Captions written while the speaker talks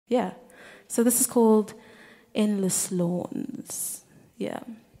Yeah. So this is called Endless Lawns. Yeah.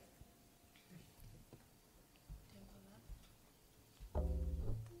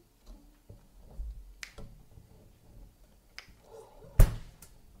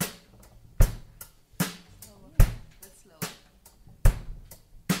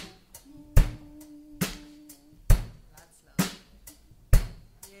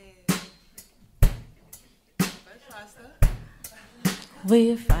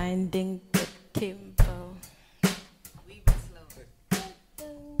 We're finding the tempo. We be slow.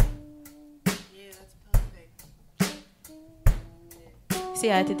 Yeah, that's perfect.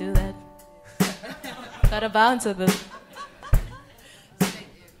 See, I had to do that. Gotta bounce with it.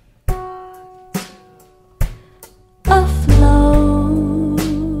 Afloat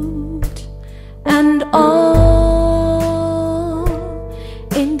and all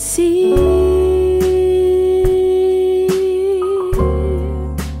in sea.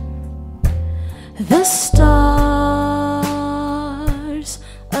 The stars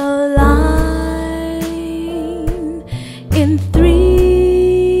align in threes.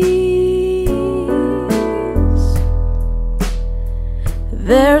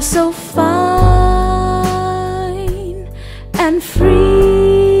 They're so fine and free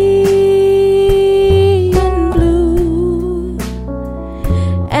in blue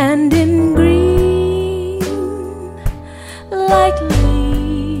and in green, like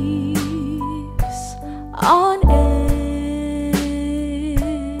on endless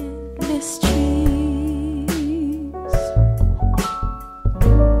trees.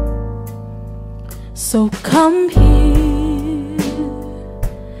 So come here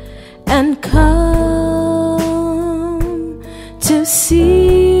and come to see.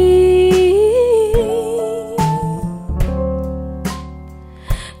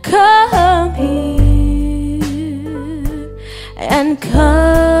 Come here and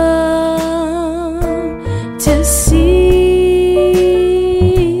come to see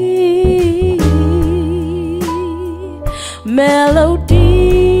melody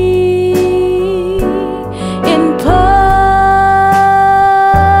in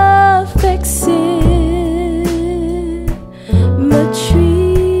perfect symmetry,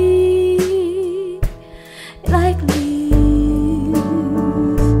 like leaves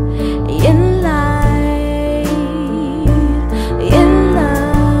in light, in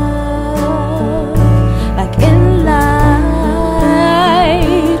love, like in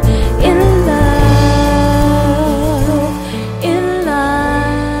light, in love, in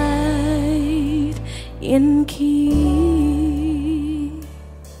light, in key.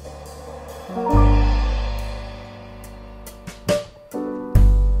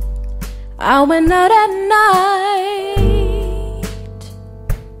 I went out at night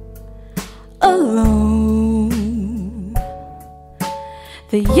alone,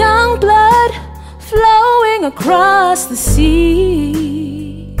 the young blood flowing across the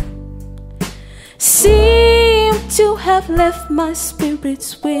sea seemed to have left my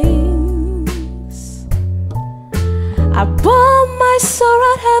spirit's wings. I bore my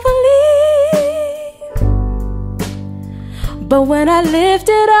sorrow heavily, but when I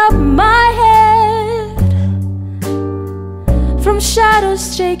lifted up my head from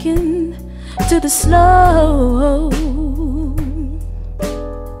shadows shaken to the slow,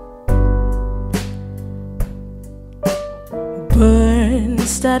 burn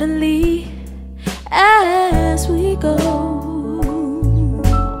steadily as we go.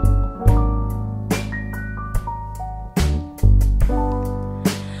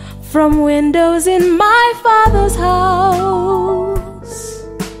 From windows in my father's house,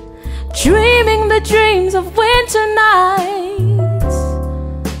 dreaming the dreams of winter nights,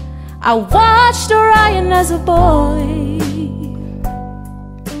 I watched Orion as a boy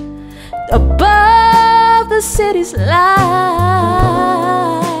above the city's lights.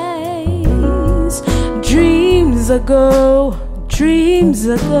 Dreams ago,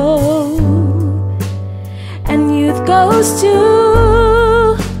 and youth goes to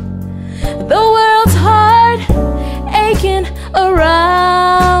the world's heart, aching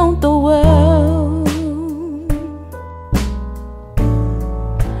around the world,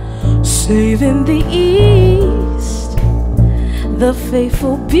 saving the East, the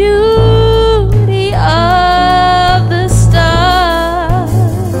faithful beauty of the stars.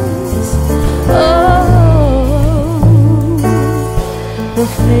 Oh, the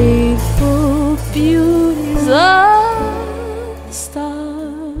faithful beauties of the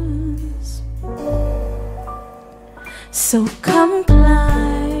stars. So come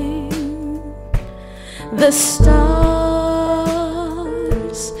climb the stars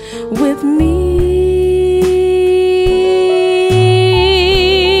with me.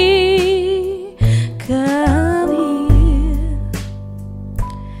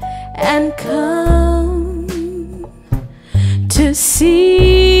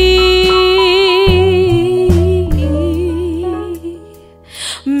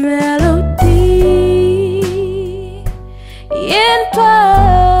 melody.